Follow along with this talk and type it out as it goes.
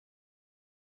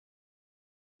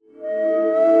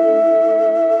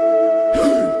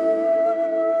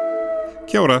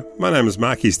Kia ora, my name is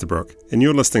Mark Easterbrook, and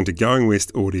you're listening to Going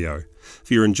West Audio.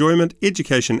 For your enjoyment,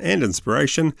 education and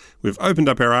inspiration, we've opened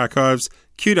up our archives,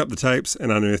 queued up the tapes and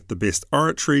unearthed the best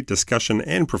oratory, discussion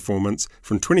and performance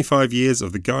from 25 years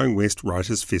of the Going West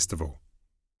Writers' Festival.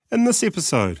 In this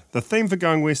episode, the theme for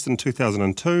Going West in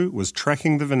 2002 was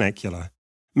Tracking the Vernacular.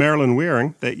 Marilyn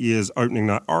Waring, that year's opening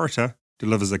night orator,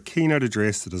 delivers a keynote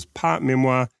address that is part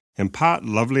memoir and part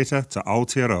love letter to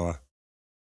Aotearoa.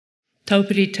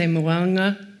 Taupiri te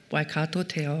moanga, Waikato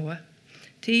te awa,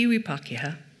 te iwi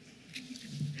Pākehā.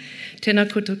 Tēnā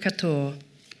koutou katoa.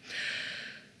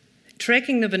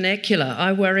 Tracking the vernacular,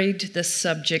 I worried this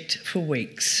subject for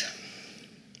weeks.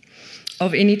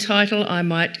 Of any title I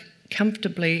might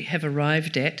comfortably have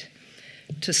arrived at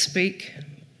to speak,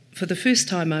 for the first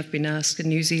time I've been asked in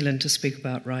New Zealand to speak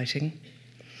about writing,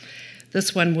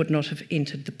 this one would not have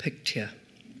entered the picture.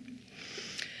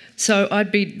 So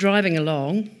I'd be driving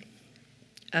along,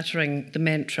 uttering the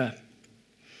mantra,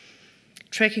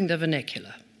 tracking the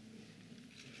vernacular,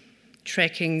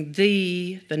 tracking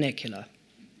the vernacular,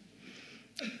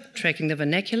 tracking the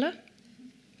vernacular,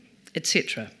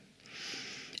 etc.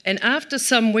 And after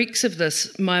some weeks of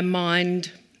this, my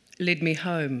mind led me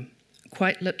home,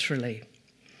 quite literally,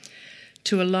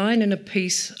 to a line in a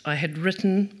piece I had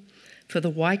written for the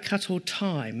Waikato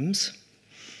Times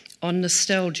on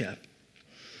nostalgia.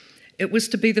 It was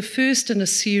to be the first in a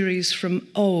series from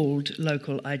old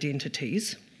local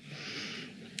identities,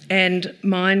 and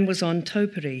mine was on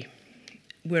Taupiri,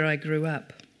 where I grew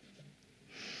up.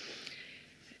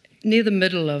 Near the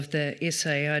middle of the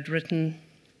essay I'd written,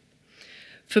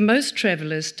 for most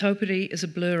travellers, Taupiri is a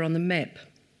blur on the map,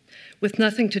 with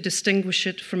nothing to distinguish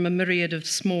it from a myriad of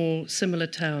small, similar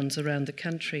towns around the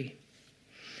country.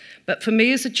 But for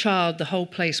me as a child, the whole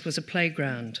place was a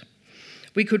playground.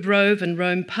 We could rove and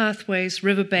roam pathways,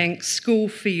 riverbanks, school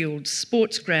fields,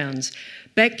 sports grounds,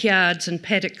 backyards and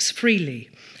paddocks freely,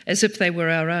 as if they were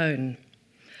our own.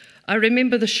 I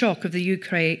remember the shock of the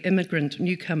UK immigrant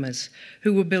newcomers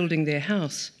who were building their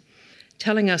house,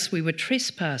 telling us we were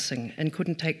trespassing and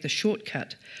couldn't take the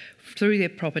shortcut through their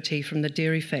property from the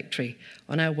dairy factory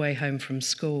on our way home from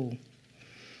school.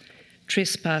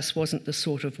 Trespass wasn't the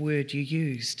sort of word you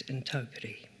used in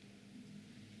Taupiri.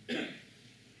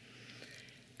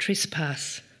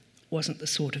 Trespass wasn't the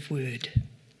sort of word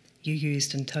you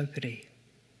used in Taupiri.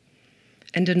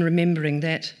 And in remembering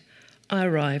that, I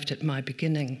arrived at my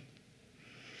beginning.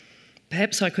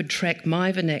 Perhaps I could track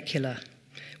my vernacular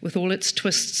with all its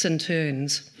twists and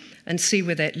turns and see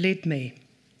where that led me.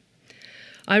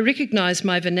 I recognise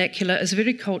my vernacular as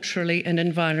very culturally and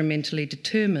environmentally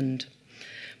determined,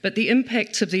 but the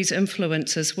impacts of these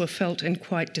influences were felt in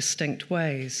quite distinct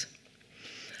ways.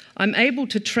 I'm able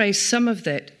to trace some of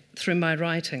that through my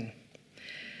writing,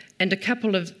 and a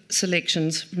couple of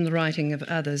selections from the writing of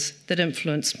others that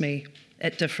influenced me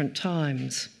at different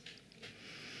times.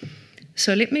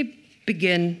 So let me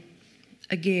begin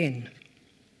again.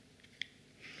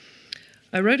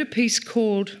 I wrote a piece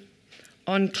called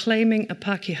On Claiming a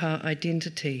Pākehā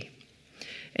Identity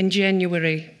in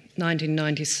January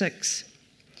 1996.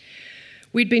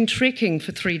 We'd been trekking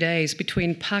for 3 days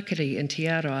between Pakari and Te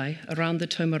Arai around the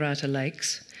Taumarata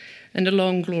Lakes and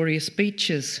along glorious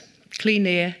beaches, clean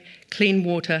air, clean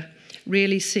water,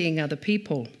 rarely seeing other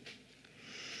people.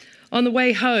 On the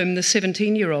way home, the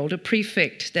 17-year-old, a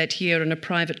prefect that year in a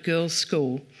private girls'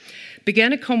 school,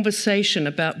 began a conversation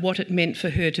about what it meant for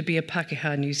her to be a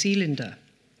Pākehā New Zealander.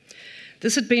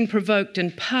 This had been provoked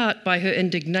in part by her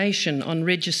indignation on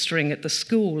registering at the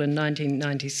school in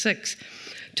 1996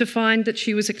 to find that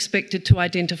she was expected to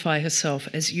identify herself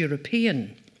as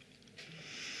European.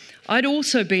 I'd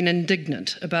also been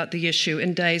indignant about the issue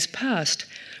in days past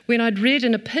when I'd read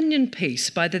an opinion piece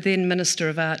by the then Minister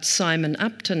of Arts, Simon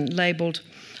Upton, labelled,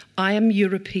 "I am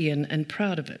European and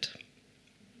proud of it."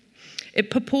 It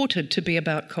purported to be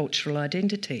about cultural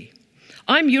identity.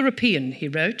 "I'm European," he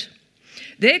wrote.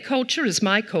 "Their culture is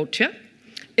my culture.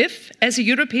 If, as a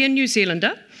European New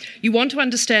Zealander, you want to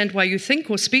understand why you think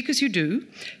or speak as you do,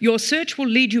 your search will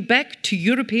lead you back to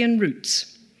European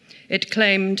roots." It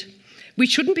claimed, "We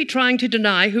shouldn't be trying to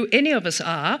deny who any of us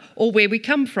are or where we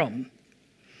come from."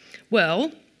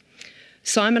 Well,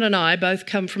 Simon and I both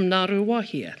come from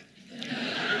Ngāruawāhia,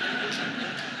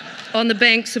 on the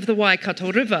banks of the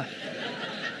Waikato River,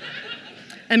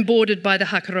 and bordered by the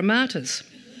Hakaramatas.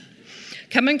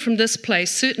 Coming from this place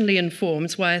certainly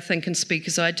informs why I think and speak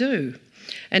as I do,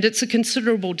 and it's a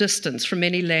considerable distance from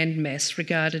any landmass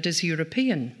regarded as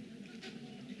European.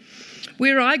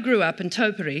 Where I grew up in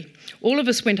Taupiri, All of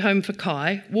us went home for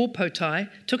kai, wore potai,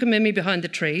 took a mimi behind the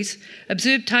trees,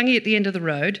 observed tangi at the end of the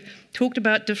road, talked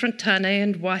about different tane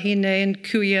and wahine and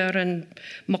kuia and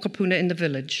mokapuna in the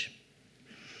village.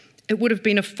 It would have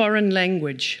been a foreign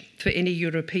language for any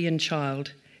European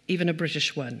child, even a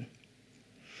British one.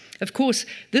 Of course,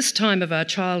 this time of our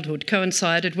childhood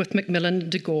coincided with Macmillan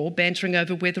and de Gaulle bantering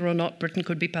over whether or not Britain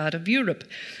could be part of Europe.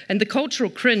 And the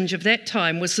cultural cringe of that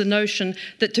time was the notion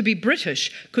that to be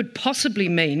British could possibly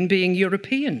mean being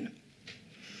European.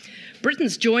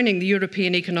 Britain's joining the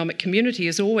European Economic Community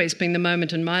has always been the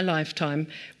moment in my lifetime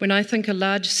when I think a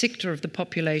large sector of the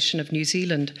population of New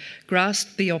Zealand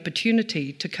grasped the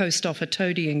opportunity to coast off a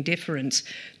toadying deference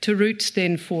to roots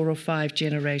then 4 or 5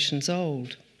 generations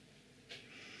old.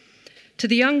 To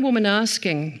the young woman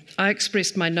asking, I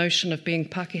expressed my notion of being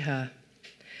Pākehā,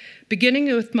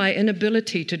 beginning with my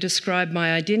inability to describe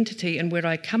my identity and where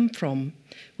I come from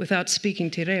without speaking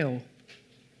te reo.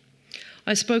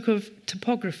 I spoke of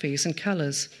topographies and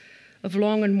colours, of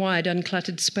long and wide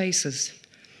uncluttered spaces,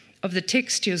 of the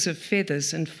textures of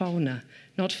feathers and fauna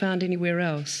not found anywhere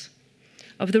else,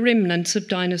 of the remnants of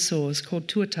dinosaurs called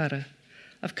tuatara,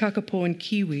 of kakapo and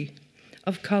kiwi,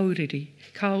 of kauri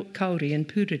and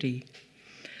puriri.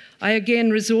 I again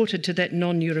resorted to that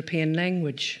non-European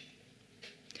language.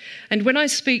 And when I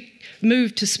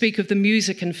moved to speak of the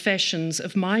music and fashions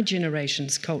of my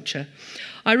generation's culture,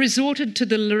 I resorted to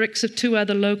the lyrics of 2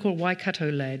 other local Waikato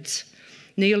lads,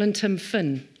 Neil and Tim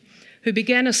Finn, who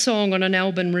began a song on an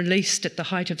album released at the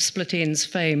height of Split Enz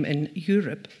fame in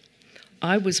Europe.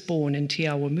 I was born in Te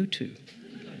Awamutu.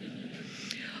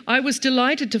 I was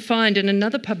delighted to find in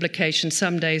another publication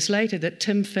some days later that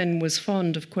Tim Finn was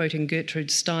fond of quoting Gertrude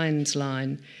Stein's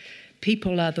line,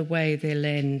 "People are the way their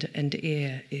land and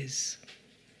air is."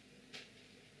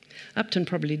 Upton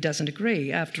probably doesn't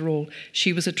agree. After all,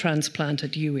 she was a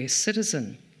transplanted US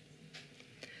citizen.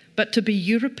 But to be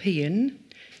European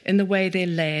in the way their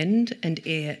land and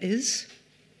air is?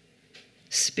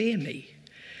 Spare me.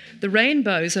 The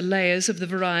rainbows are layers of the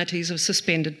varieties of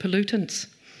suspended pollutants.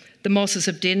 The mosses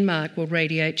of Denmark will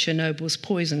radiate Chernobyl's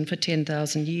poison for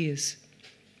 10,000 years.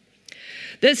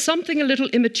 There's something a little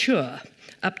immature,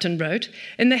 Upton wrote,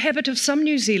 in the habit of some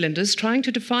New Zealanders trying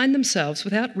to define themselves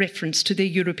without reference to their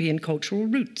European cultural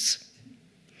roots.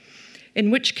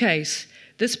 In which case,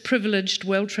 this privileged,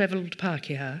 well-travelled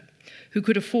Pākehā, who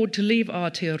could afford to leave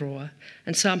Aotearoa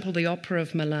and sample the opera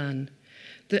of Milan,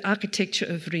 the architecture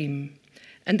of Rheims,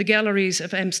 and the galleries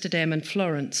of Amsterdam and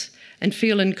Florence, and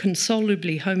feel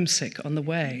inconsolably homesick on the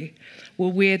way,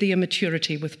 will wear the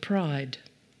immaturity with pride.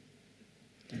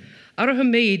 Aroha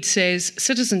Mead says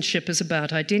citizenship is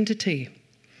about identity.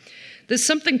 There's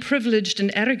something privileged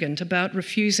and arrogant about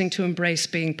refusing to embrace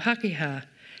being Pākehā,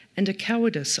 and a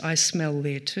cowardice I smell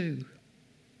there too.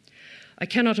 I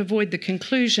cannot avoid the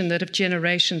conclusion that if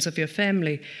generations of your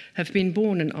family have been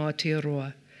born in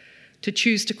Aotearoa, to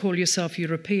choose to call yourself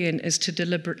European is to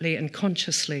deliberately and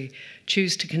consciously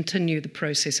choose to continue the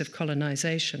process of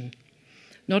colonisation,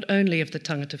 not only of the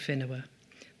tangata whenua,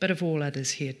 but of all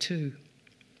others here too.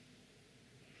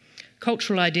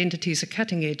 Cultural identity is a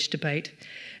cutting-edge debate,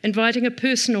 inviting a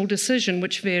personal decision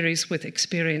which varies with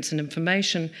experience and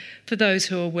information for those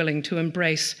who are willing to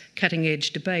embrace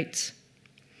cutting-edge debates.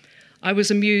 I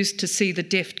was amused to see the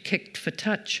deft kick for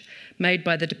touch made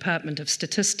by the Department of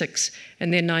Statistics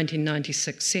in their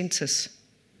 1996 census.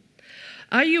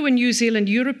 Are you in New Zealand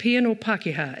European or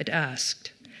Pākehā, it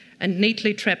asked, and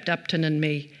neatly trapped Upton and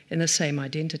me in the same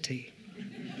identity.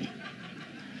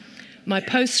 My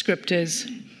postscript is,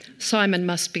 Simon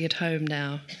must be at home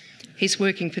now. He's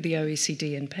working for the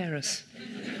OECD in Paris.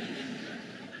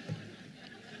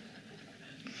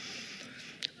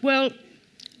 Well,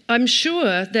 I'm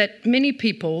sure that many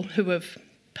people who have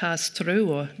passed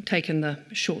through or taken the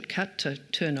shortcut to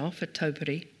turn off at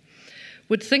Taupiri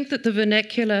would think that the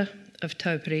vernacular of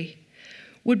Taupiri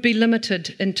would be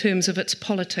limited in terms of its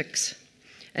politics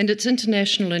and its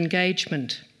international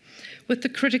engagement with the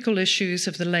critical issues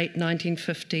of the late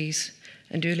 1950s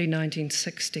and early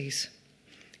 1960s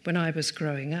when I was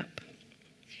growing up.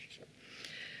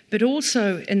 But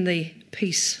also in the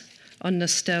piece on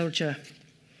nostalgia,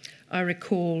 I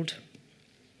recalled,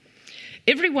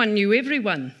 everyone knew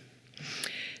everyone.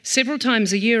 Several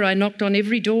times a year I knocked on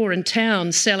every door in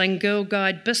town selling Girl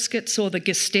Guide biscuits or the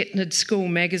Gestetned School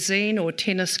magazine or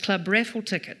tennis club raffle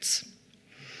tickets.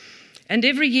 And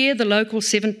every year the local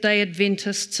Seventh-day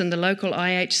Adventists and the local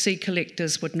IHC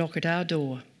collectors would knock at our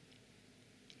door.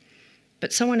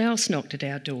 But someone else knocked at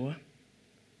our door.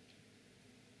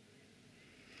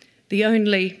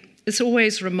 This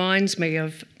always reminds me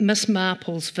of Miss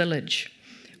Marple's village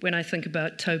when I think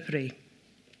about Taupiri.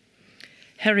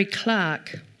 Harry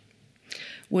Clark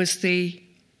was the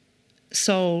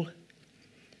sole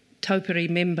Taupiri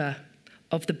member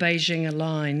of the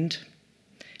Beijing-aligned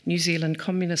New Zealand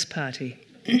Communist Party.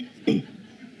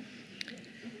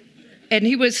 And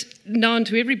he was known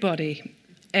to everybody,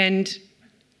 and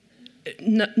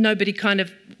nobody kind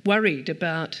of worried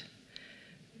about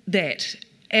that.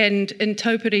 And in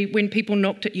Taupiri, when people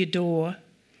knocked at your door,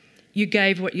 you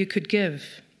gave what you could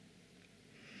give.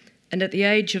 And at the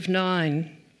age of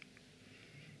 9,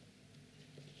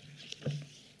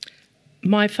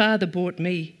 my father bought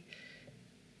me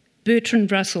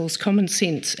Bertrand Russell's Common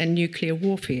Sense and Nuclear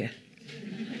Warfare.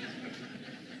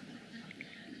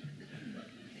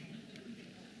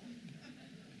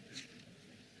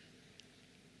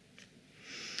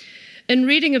 In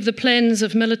reading of the plans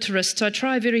of militarists, I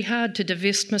try very hard to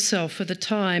divest myself for the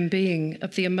time being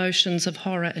of the emotions of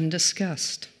horror and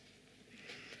disgust.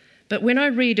 But when I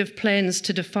read of plans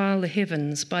to defile the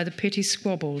heavens by the petty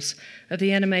squabbles of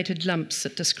the animated lumps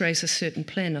that disgrace a certain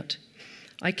planet,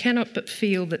 I cannot but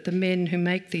feel that the men who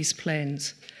make these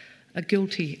plans are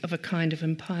guilty of a kind of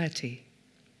impiety.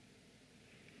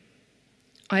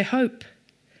 I hope,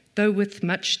 though with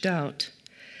much doubt,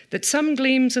 that some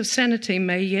gleams of sanity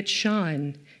may yet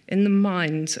shine in the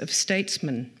minds of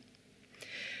statesmen.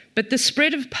 But the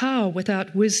spread of power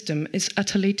without wisdom is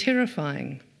utterly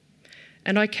terrifying,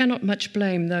 and I cannot much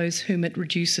blame those whom it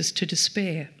reduces to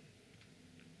despair.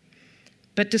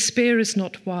 But despair is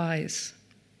not wise.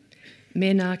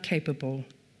 Men are capable,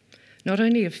 not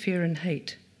only of fear and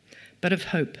hate, but of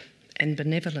hope and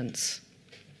benevolence.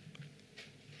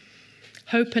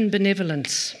 Hope and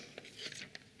benevolence.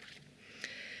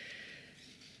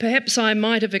 Perhaps I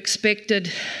might have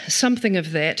expected something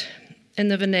of that in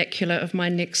the vernacular of my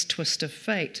next twist of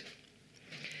fate.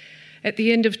 At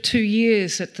the end of 2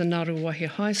 years at the Ngaruahi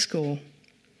High School,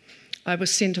 I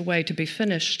was sent away to be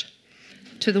finished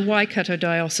to the Waikato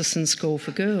Diocesan School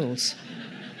for Girls.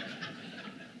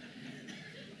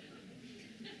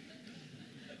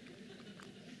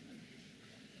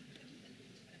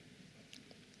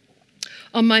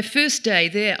 On my first day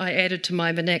there, I added to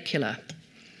my vernacular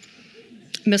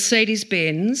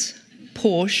Mercedes-Benz,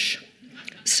 Porsche,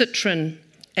 Citroen,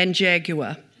 and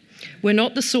Jaguar were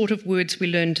not the sort of words we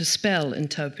learned to spell in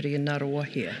Taupiri and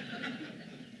Ngaruahi.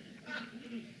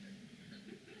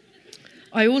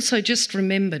 I also just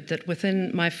remembered that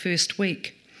within my first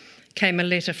week came a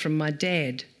letter from my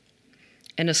dad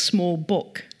and a small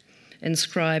book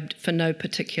inscribed for no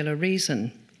particular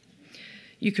reason.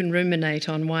 You can ruminate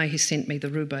on why he sent me the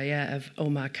Rubaya of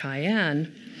Omar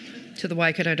Khayyam to the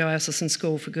Waikato Diocesan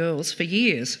School for Girls for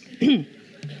years.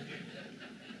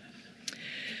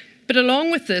 But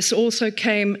along with this also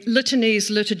came litanies,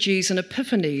 liturgies and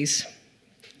epiphanies,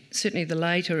 certainly the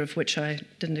later of which I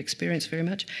didn't experience very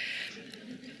much.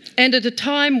 And at a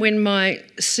time when my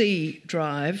C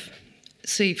drive,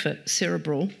 C for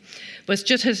cerebral, was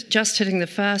just hitting the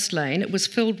fast lane, it was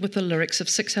filled with the lyrics of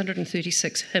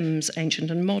 636 hymns, ancient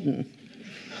and modern.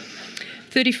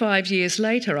 35 years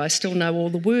later, I still know all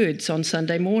the words on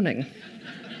Sunday morning.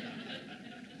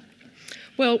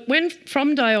 Well, when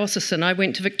from diocesan, I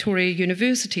went to Victoria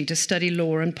University to study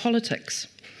law and politics.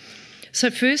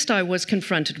 So first I was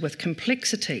confronted with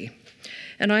complexity,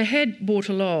 and I had brought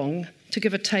along, to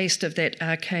give a taste of that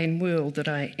arcane world that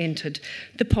I entered,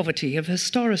 the poverty of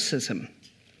historicism.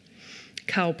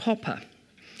 Karl Popper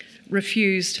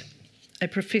refused a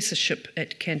professorship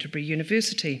at Canterbury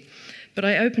University, but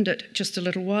I opened it just a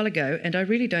little while ago, and I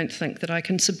really don't think that I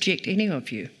can subject any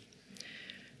of you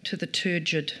to the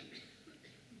turgid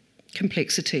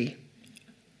complexity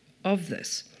of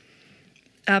this.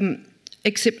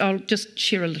 Except I'll just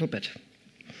share a little bit,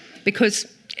 because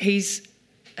he's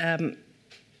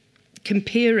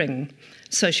comparing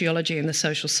sociology and the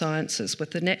social sciences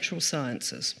with the natural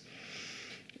sciences.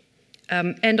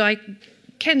 And I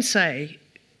can say,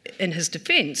 in his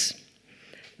defence,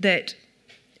 that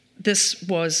this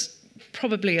was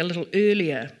probably a little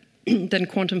earlier than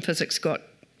quantum physics got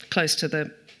close to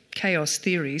the chaos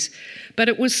theories, but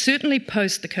it was certainly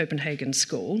post the Copenhagen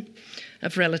School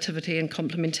of relativity and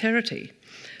complementarity.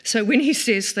 So when he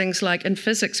says things like, in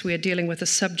physics we are dealing with a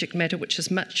subject matter which is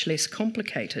much less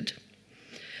complicated,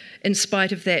 in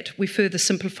spite of that we further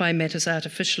simplify matters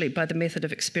artificially by the method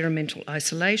of experimental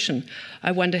isolation,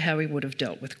 I wonder how he would have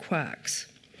dealt with quarks.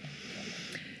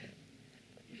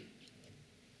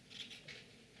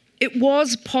 It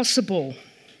was possible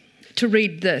to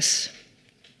read this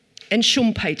and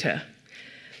Schumpeter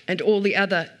and all the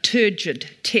other turgid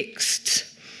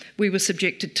texts we were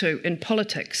subjected to in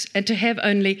politics, and to have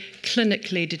only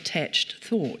clinically detached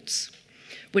thoughts,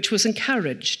 which was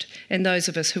encouraged in those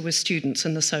of us who were students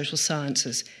in the social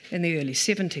sciences in the early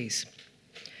 70s.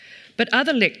 But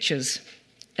other lectures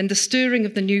and the stirring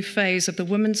of the new phase of the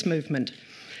women's movement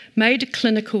made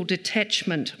clinical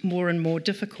detachment more and more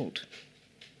difficult.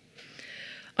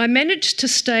 I managed to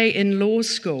stay in law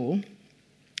school,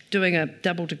 doing a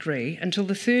double degree, until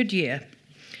the third year,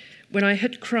 when I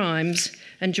hit crimes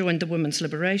and joined the women's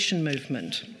liberation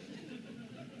movement.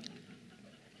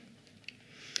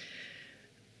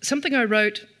 Something I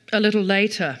wrote a little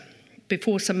later,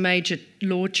 before some major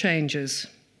law changes,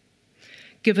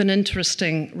 give an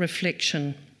interesting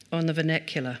reflection on the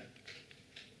vernacular.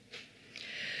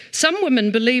 Some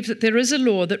women believe that there is a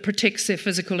law that protects their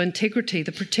physical integrity,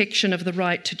 the protection of the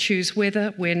right to choose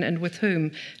whether, when, and with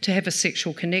whom to have a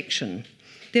sexual connection.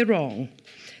 They're wrong.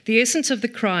 The essence of the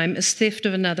crime is theft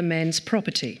of another man's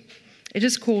property. It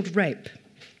is called rape.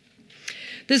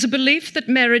 There's a belief that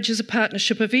marriage is a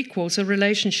partnership of equals, a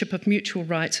relationship of mutual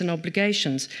rights and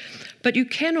obligations, but you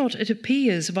cannot, it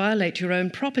appears, violate your own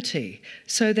property,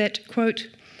 so that, quote,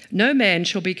 no man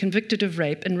shall be convicted of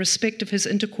rape in respect of his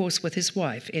intercourse with his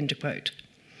wife, end quote.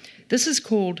 This is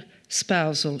called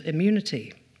spousal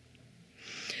immunity.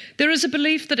 There is a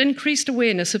belief that increased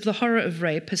awareness of the horror of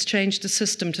rape has changed the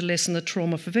system to lessen the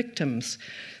trauma for victims.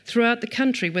 Throughout the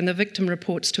country, when the victim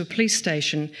reports to a police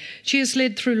station, she is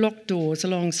led through locked doors,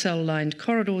 along cell-lined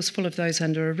corridors full of those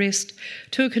under arrest,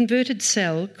 to a converted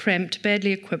cell, cramped,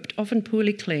 badly equipped, often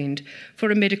poorly cleaned, for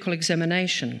a medical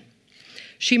examination.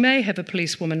 She may have a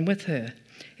policewoman with her.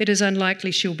 It is unlikely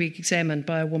she'll be examined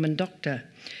by a woman doctor.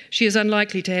 She is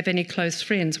unlikely to have any close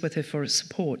friends with her for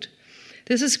support.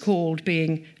 This is called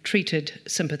being treated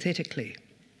sympathetically.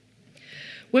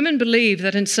 Women believe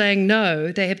that in saying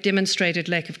no, they have demonstrated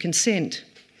lack of consent.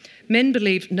 Men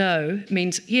believe no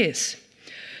means yes.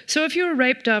 So if you are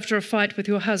raped after a fight with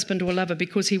your husband or lover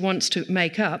because he wants to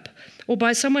make up, or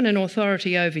by someone in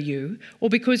authority over you, or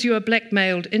because you are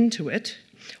blackmailed into it,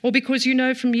 or because you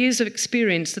know from years of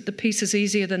experience that the peace is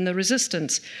easier than the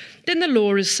resistance, then the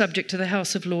law is subject to the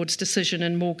House of Lords' decision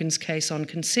in Morgan's case on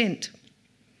consent.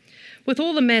 With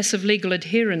all the massive legal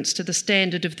adherence to the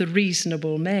standard of the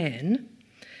reasonable man,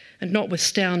 and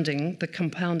notwithstanding the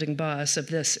compounding bias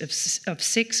of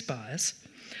sex bias,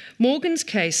 Morgan's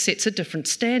case sets a different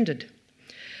standard.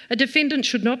 A defendant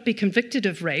should not be convicted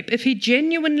of rape if he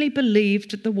genuinely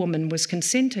believed that the woman was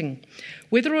consenting,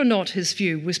 whether or not his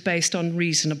view was based on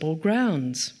reasonable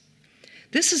grounds.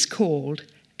 This is called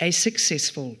a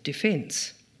successful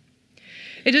defence.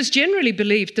 It is generally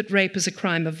believed that rape is a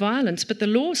crime of violence, but the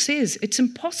law says it's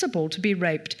impossible to be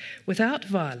raped without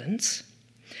violence.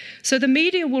 So the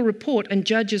media will report and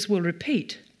judges will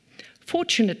repeat.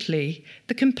 Fortunately,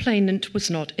 the complainant was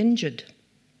not injured.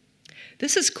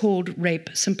 This is called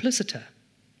rape simpliciter.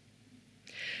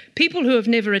 People who have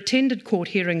never attended court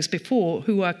hearings before,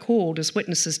 who are called as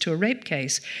witnesses to a rape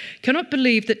case, cannot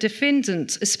believe that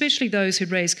defendants, especially those who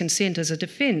raise consent as a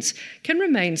defence, can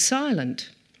remain silent.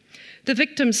 The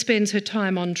victim spends her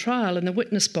time on trial in the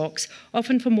witness box,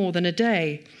 often for more than a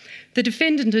day. The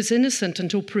defendant is innocent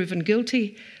until proven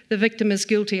guilty. The victim is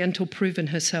guilty until proven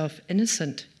herself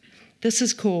innocent. This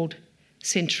is called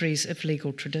centuries of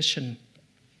legal tradition.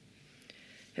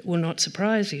 It will not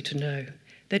surprise you to know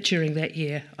that during that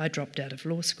year I dropped out of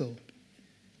law school.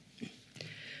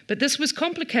 But this was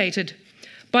complicated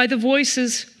by the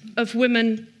voices of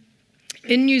women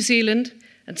in New Zealand,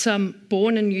 and some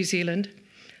born in New Zealand,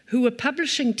 who were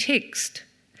publishing text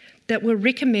that were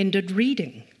recommended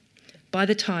reading by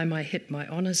the time I hit my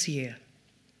honours year.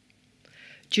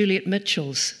 Juliet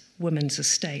Mitchell's Women's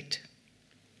Estate.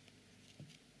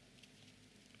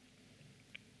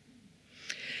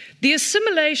 The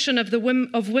assimilation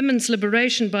of women's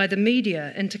liberation by the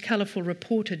media into colourful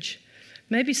reportage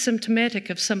may be symptomatic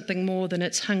of something more than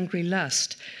its hungry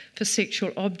lust for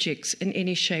sexual objects in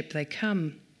any shape they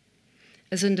come.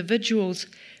 As individuals,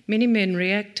 many men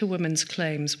react to women's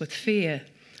claims with fear,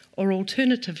 or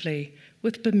alternatively,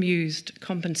 with bemused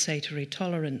compensatory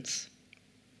tolerance.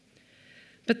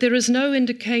 But there is no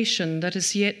indication that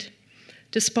as yet,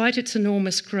 despite its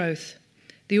enormous growth,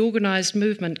 the organised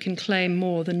movement can claim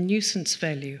more than nuisance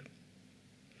value.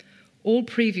 All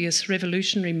previous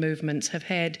revolutionary movements have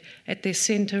had at their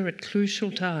centre at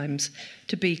crucial times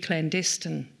to be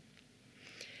clandestine.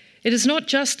 It is not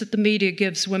just that the media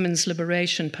gives women's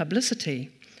liberation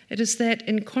publicity, it is that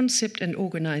in concept and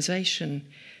organisation,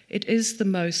 it is the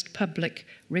most public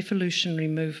revolutionary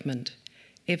movement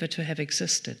ever to have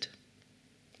existed.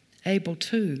 Able,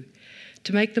 too,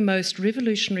 to make the most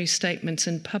revolutionary statements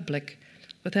in public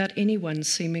without anyone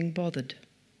seeming bothered.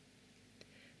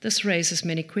 This raises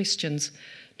many questions,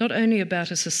 not only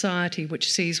about a society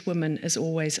which sees women as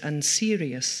always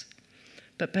unserious,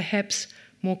 but perhaps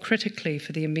more critically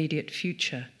for the immediate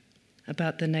future,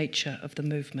 about the nature of the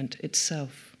movement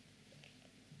itself.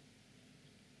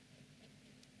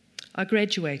 I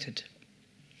graduated,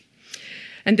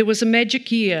 and there was a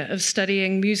magic year of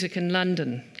studying music in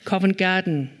London, Covent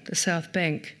Garden, the South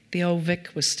Bank. The Old Vic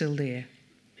was still there.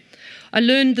 I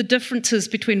learned the differences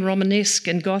between Romanesque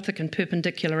and Gothic and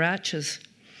Perpendicular arches.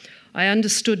 I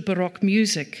understood Baroque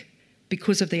music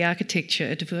because of the architecture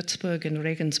at Würzburg and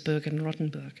Regensburg and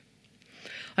Rothenburg.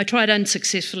 I tried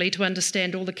unsuccessfully to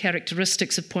understand all the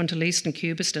characteristics of Pointilliste and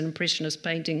Cubist and Impressionist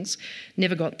paintings,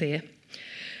 never got there,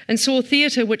 and saw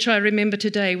theatre which I remember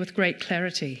today with great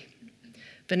clarity.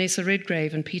 Vanessa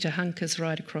Redgrave and Peter Hunker's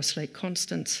Ride Across Lake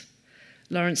Constance,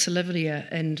 Laurence Olivier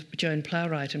and Joan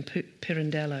Plowright and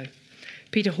Pirandello,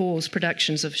 Peter Hall's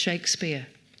productions of Shakespeare.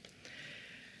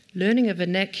 Learning a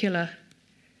vernacular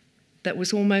that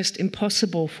was almost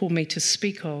impossible for me to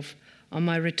speak of on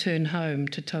my return home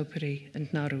to Taupiri and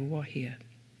Ngaruawahia.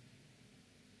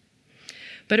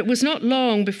 But it was not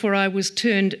long before I was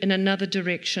turned in another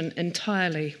direction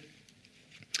entirely.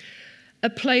 A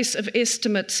place of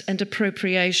estimates and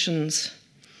appropriations,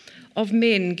 of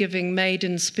men giving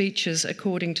maiden speeches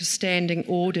according to standing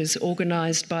orders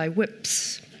organised by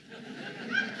whips.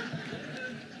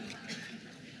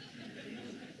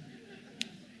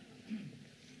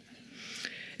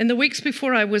 In the weeks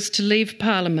before I was to leave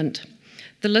Parliament,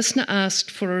 the listener asked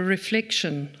for a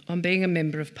reflection on being a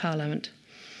Member of Parliament,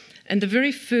 and the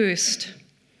very first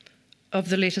of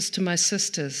the letters to my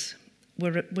sisters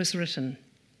was written.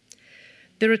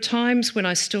 There are times when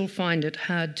I still find it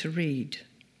hard to read.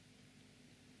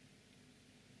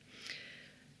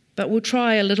 But we'll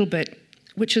try a little bit,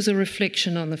 which is a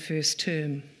reflection on the first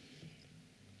term.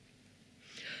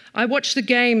 I watched the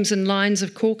games and lines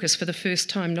of caucus for the first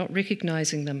time, not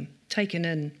recognising them, taken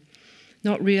in,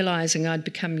 not realising I'd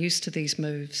become used to these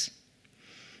moves.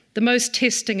 The most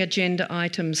testing agenda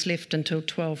items left until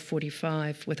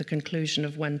 12:45 with a conclusion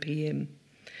of 1 p.m.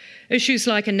 Issues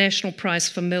like a national price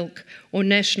for milk or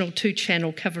national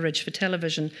two-channel coverage for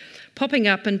television popping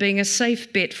up and being a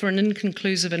safe bet for an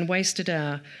inconclusive and wasted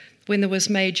hour when there was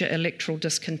major electoral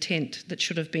discontent that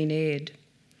should have been aired.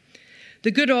 The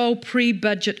good old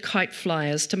pre-budget kite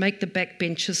flyers to make the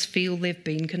backbenchers feel they've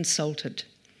been consulted.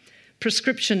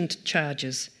 Prescription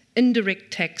charges,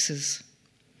 indirect taxes.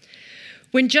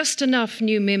 When just enough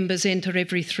new members enter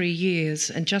every 3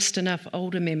 years and just enough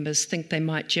older members think they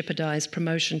might jeopardise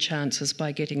promotion chances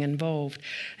by getting involved,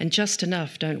 and just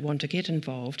enough don't want to get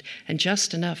involved, and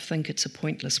just enough think it's a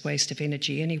pointless waste of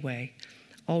energy anyway,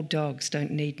 old dogs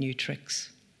don't need new tricks.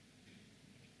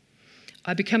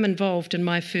 I become involved in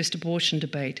my first abortion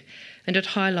debate, and it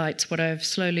highlights what I have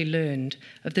slowly learned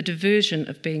of the diversion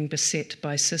of being beset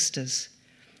by sisters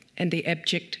and the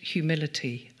abject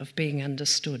humility of being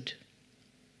understood.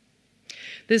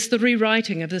 There's the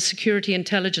rewriting of the Security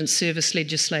Intelligence Service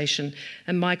legislation,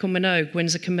 and Michael Minogue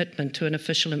wins a commitment to an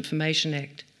Official Information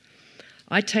Act.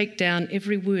 I take down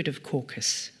every word of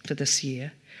caucus for this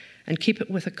year and keep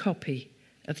it with a copy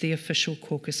of the official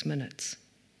caucus minutes.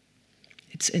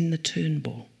 It's in the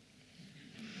Turnbull.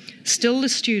 Still a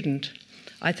student,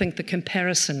 I think the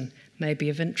comparison may be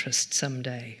of interest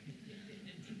someday.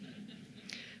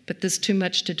 But there's too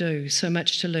much to do, so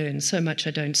much to learn, so much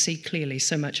I don't see clearly,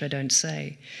 so much I don't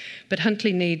say. But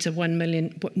Huntly needs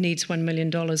 $1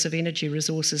 million of energy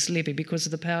resources levy because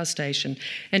of the power station,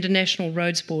 and a National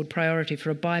Roads Board priority for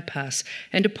a bypass,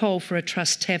 and a poll for a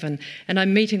trust tavern, and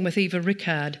I'm meeting with Eva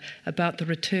Rickard about the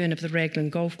return of the Raglan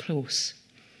golf course.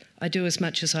 I do as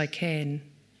much as I can.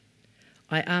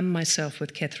 I arm myself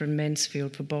with Catherine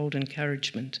Mansfield for bold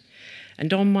encouragement.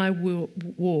 And on my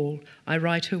wall, I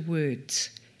write her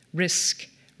words: risk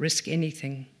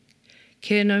anything.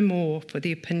 Care no more for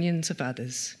the opinions of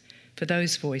others, for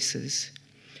those voices.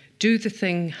 Do the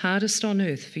thing hardest on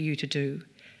earth for you to do.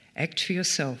 Act for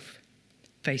yourself.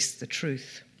 Face the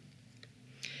truth.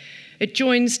 It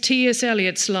joins T.S.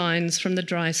 Eliot's lines from the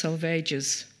Dry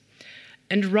Salvages.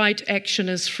 And right action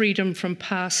is freedom from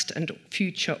past and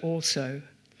future also.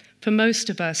 For most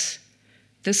of us,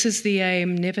 this is the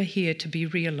aim never here to be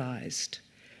realised,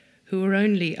 who are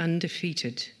only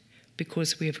undefeated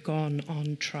because we have gone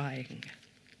on trying.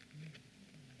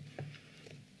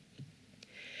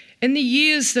 In the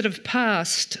years that have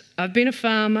passed, I've been a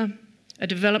farmer, a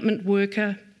development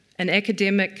worker, an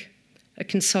academic, a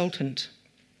consultant.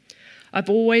 I've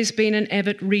always been an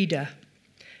avid reader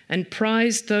and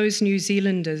prized those New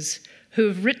Zealanders who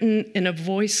have written in a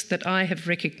voice that I have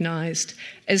recognised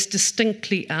as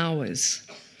distinctly ours.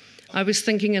 I was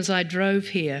thinking as I drove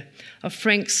here of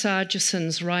Frank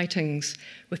Sargeson's writings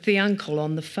with the uncle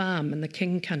on the farm in the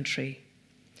King Country.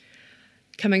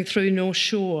 Coming through North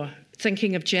Shore,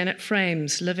 thinking of Janet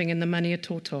Frames living in the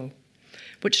Maniatoto,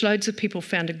 which loads of people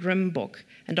found a grim book,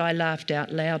 and I laughed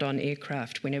out loud on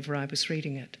aircraft whenever I was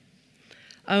reading it.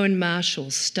 Owen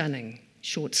Marshall's stunning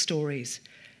short stories,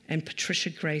 and Patricia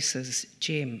Grace's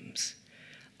gems.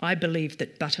 I believe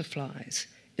that Butterflies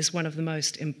is one of the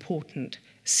most important,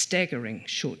 staggering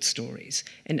short stories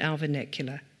in our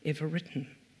vernacular ever written.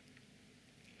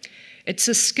 It's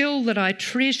a skill that I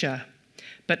treasure,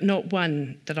 but not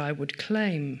one that I would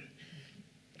claim.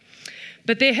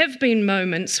 But there have been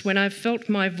moments when I've felt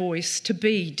my voice to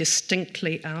be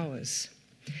distinctly ours.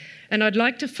 And I'd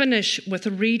like to finish with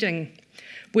a reading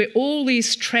where all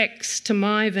these tracks to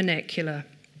my vernacular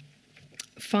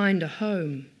find a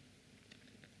home.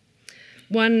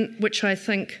 One which I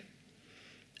think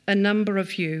a number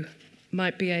of you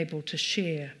might be able to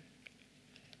share.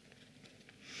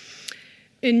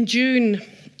 In June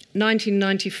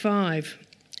 1995,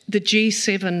 the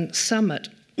G7 summit,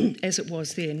 as it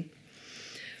was then,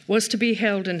 was to be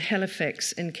held in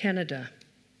Halifax in Canada.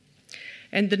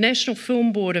 And the National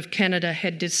Film Board of Canada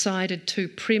had decided to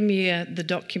premiere the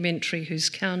documentary Who's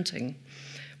Counting,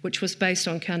 which was based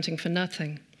on Counting for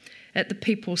Nothing, at the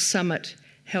People's Summit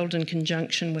held in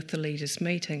conjunction with the leaders'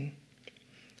 meeting.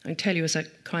 I can tell you as a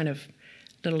kind of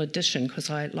little addition, because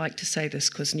I like to say this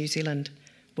because New Zealand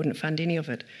wouldn't fund any of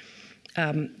it,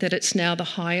 that it's now the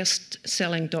highest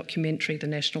selling documentary the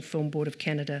National Film Board of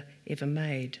Canada ever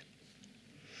made.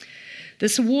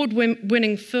 This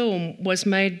award-winning film was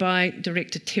made by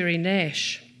director Terry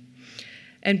Nash,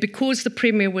 and because the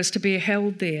premiere was to be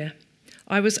held there,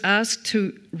 I was asked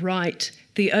to write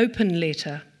the open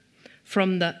letter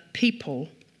from the people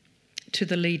to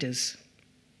the leaders.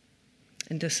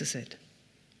 And this is it.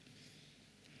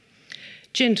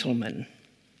 Gentlemen,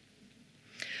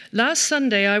 last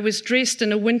Sunday I was dressed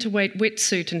in a winter weight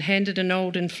wetsuit and handed an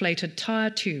old inflated tyre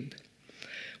tube.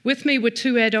 With me were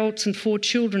 2 adults and 4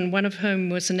 children, one of whom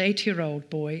was an 8-year-old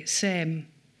boy, Sam.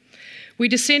 We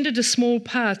descended a small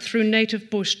path through native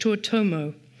bush to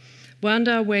Otomo, wound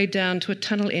our way down to a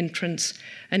tunnel entrance,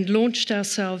 and launched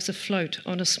ourselves afloat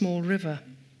on a small river.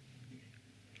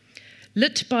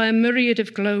 Lit by a myriad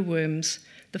of glowworms,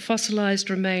 the fossilised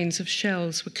remains of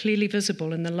shells were clearly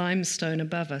visible in the limestone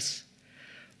above us,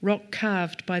 rock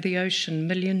carved by the ocean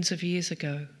millions of years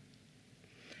ago.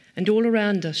 And all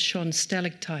around us shone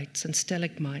stalactites and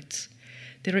stalagmites,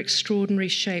 their extraordinary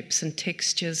shapes and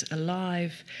textures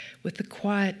alive with the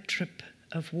quiet drip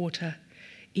of water,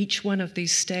 each one of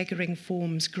these staggering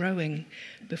forms growing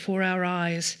before our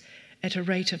eyes at a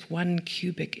rate of 1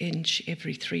 cubic inch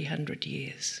every 300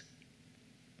 years.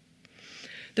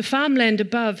 The farmland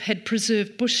above had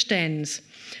preserved bush stands.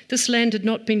 This land had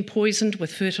not been poisoned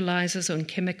with fertilisers and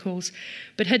chemicals,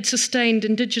 but had sustained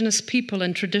Indigenous people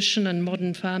in tradition and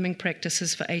modern farming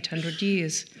practices for 800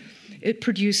 years. It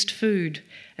produced food,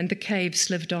 and the caves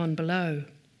lived on below.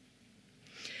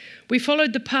 We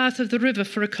followed the path of the river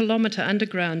for 1 kilometre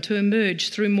underground to emerge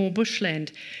through more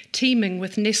bushland, teeming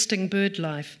with nesting bird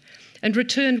life, and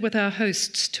returned with our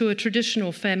hosts to a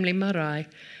traditional family marae,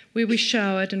 where we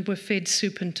showered and were fed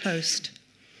soup and toast.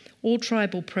 All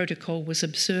tribal protocol was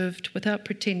observed without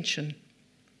pretension.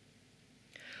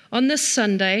 On this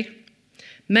Sunday,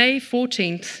 May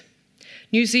 14th,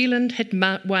 New Zealand had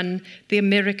won the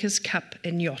America's Cup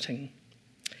in yachting.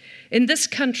 In this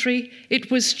country,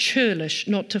 it was churlish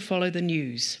not to follow the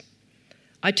news.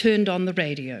 I turned on the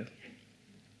radio.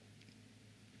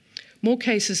 More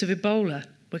cases of Ebola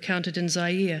were counted in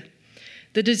Zaire.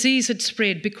 The disease had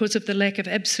spread because of the lack of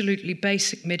absolutely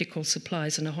basic medical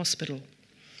supplies in a hospital.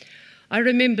 I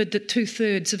remembered that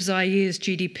 2/3 of Zaire's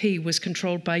GDP was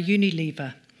controlled by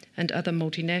Unilever and other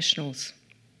multinationals.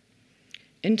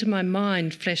 Into my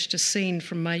mind flashed a scene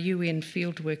from my UN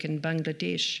fieldwork in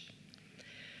Bangladesh,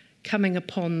 coming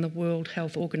upon the World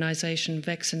Health Organization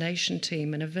vaccination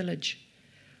team in a village.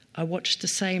 I watched the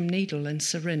same needle and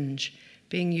syringe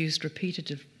being used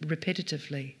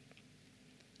repetitively.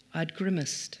 I'd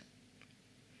grimaced.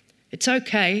 "It's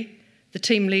okay," the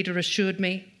team leader assured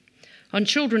me. "On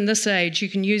children this age, you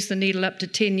can use the needle up to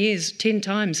 10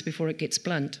 times before it gets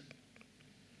blunt."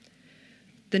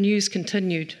 The news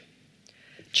continued.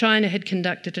 China had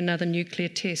conducted another nuclear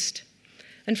test,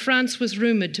 and France was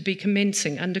rumoured to be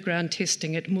commencing underground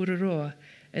testing at Mururoa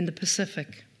in the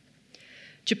Pacific.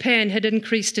 Japan had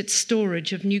increased its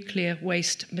storage of nuclear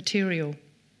waste material.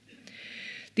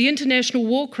 The International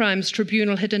War Crimes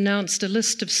Tribunal had announced a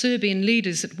list of Serbian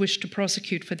leaders it wished to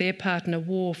prosecute for their part in a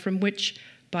war from which,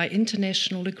 by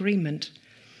international agreement,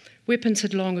 weapons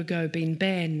had long ago been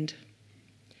banned.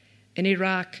 In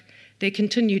Iraq, there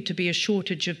continued to be a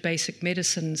shortage of basic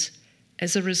medicines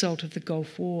as a result of the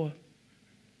Gulf War.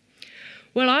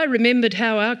 Well, I remembered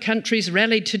how our countries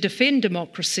rallied to defend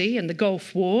democracy in the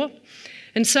Gulf War,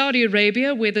 in Saudi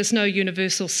Arabia, where there's no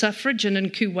universal suffrage, and in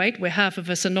Kuwait, where half of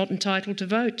us are not entitled to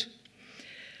vote.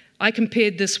 I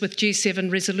compared this with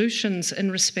G7 resolutions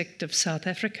in respect of South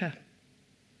Africa.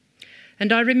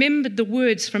 And I remembered the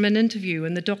words from an interview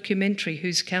in the documentary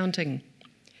Who's Counting?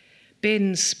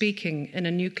 Ben speaking in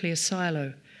a nuclear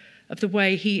silo of the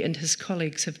way he and his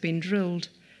colleagues have been drilled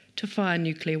to fire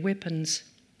nuclear weapons.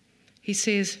 He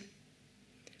says,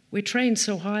 "We're trained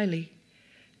so highly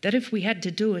that if we had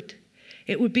to do it,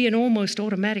 it would be an almost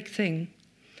automatic thing.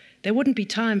 There wouldn't be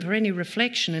time for any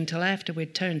reflection until after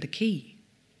we'd turned the key."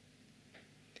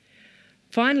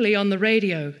 Finally, on the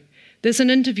radio, there's an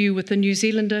interview with the New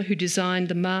Zealander who designed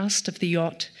the mast of the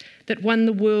yacht that won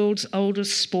the world's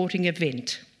oldest sporting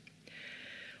event.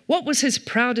 What was his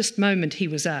proudest moment, he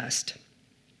was asked.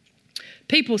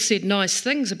 People said nice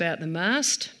things about the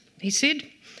mast, he said.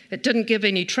 It didn't give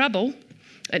any trouble.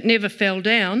 It never fell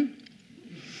down.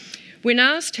 When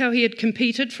asked how he had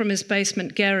competed from his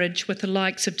basement garage with the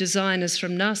likes of designers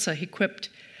from NASA, he quipped,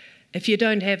 "If you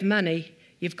don't have money,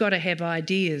 you've got to have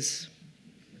ideas."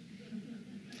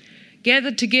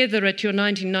 Gathered together at your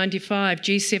 1995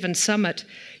 G7 summit,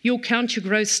 you'll count your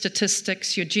growth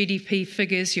statistics, your GDP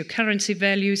figures, your currency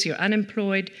values, your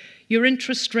unemployed, your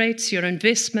interest rates, your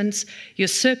investments, your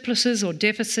surpluses or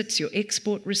deficits, your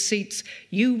export receipts.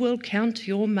 You will count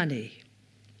your money.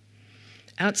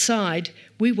 Outside,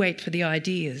 we wait for the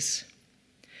ideas,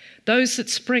 those that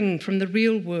spring from the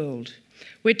real world,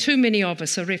 where too many of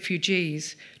us are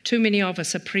refugees, too many of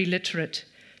us are pre-literate,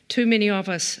 too many of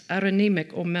us are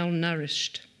anemic or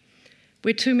malnourished,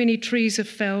 where too many trees are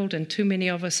felled and too many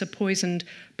of us are poisoned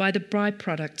by the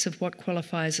byproducts of what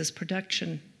qualifies as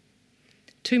production.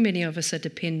 Too many of us are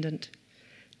dependent.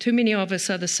 Too many of us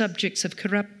are the subjects of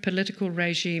corrupt political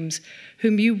regimes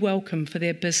whom you welcome for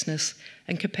their business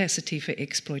and capacity for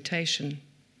exploitation.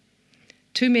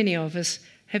 Too many of us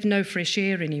have no fresh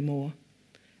air anymore,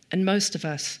 and most of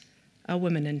us are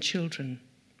women and children.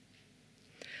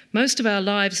 Most of our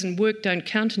lives and work don't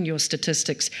count in your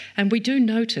statistics, and we do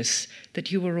notice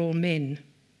that you are all men.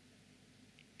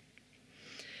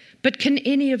 But can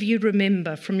any of you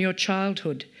remember from your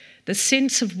childhood the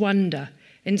sense of wonder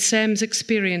in Sam's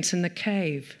experience in the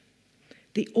cave,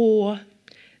 the awe,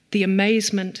 the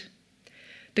amazement,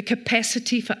 the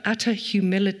capacity for utter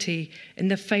humility in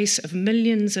the face of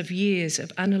millions of years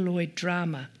of unalloyed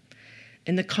drama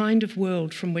in the kind of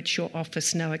world from which your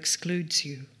office now excludes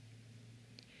you?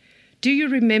 Do you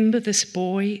remember this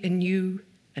boy in you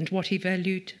and what he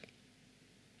valued?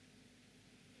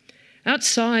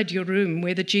 Outside your room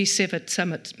where the G7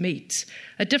 summit meets,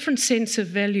 a different sense of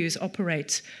values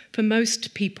operates for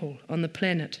most people on the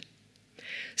planet.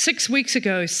 6 weeks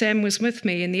ago, Sam was with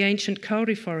me in the ancient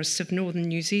kauri forests of northern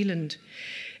New Zealand.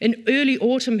 In early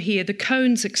autumn here, the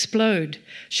cones explode,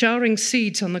 showering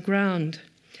seeds on the ground.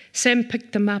 Sam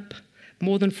picked them up,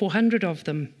 more than 400 of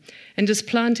them, and is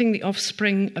planting the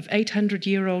offspring of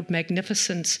 800-year-old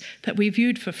magnificence that we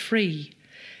viewed for free,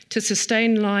 to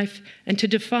sustain life and to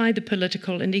defy the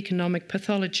political and economic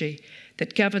pathology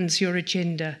that governs your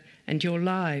agenda and your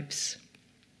lives.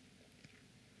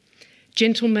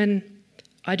 Gentlemen,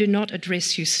 I do not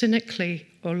address you cynically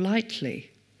or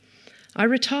lightly. I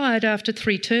retired after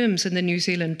 3 terms in the New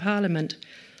Zealand Parliament.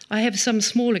 I have some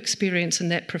small experience in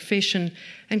that profession,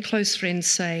 and close friends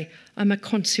say I'm a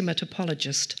consummate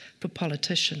apologist for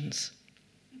politicians.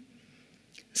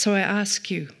 So I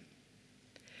ask you,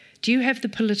 do you have the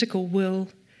political will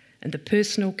and the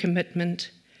personal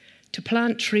commitment to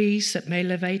plant trees that may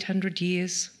live 800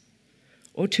 years,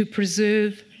 or to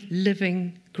preserve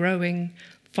living, growing,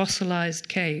 fossilized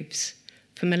caves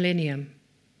for millennium?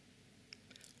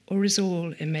 Or is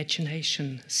all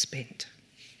imagination spent?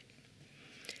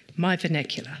 My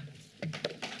vernacular.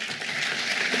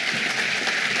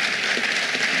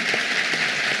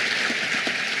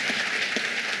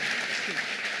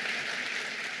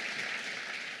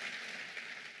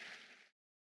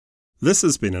 This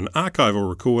has been an archival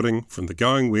recording from the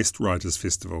Going West Writers'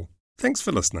 Festival. Thanks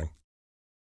for listening.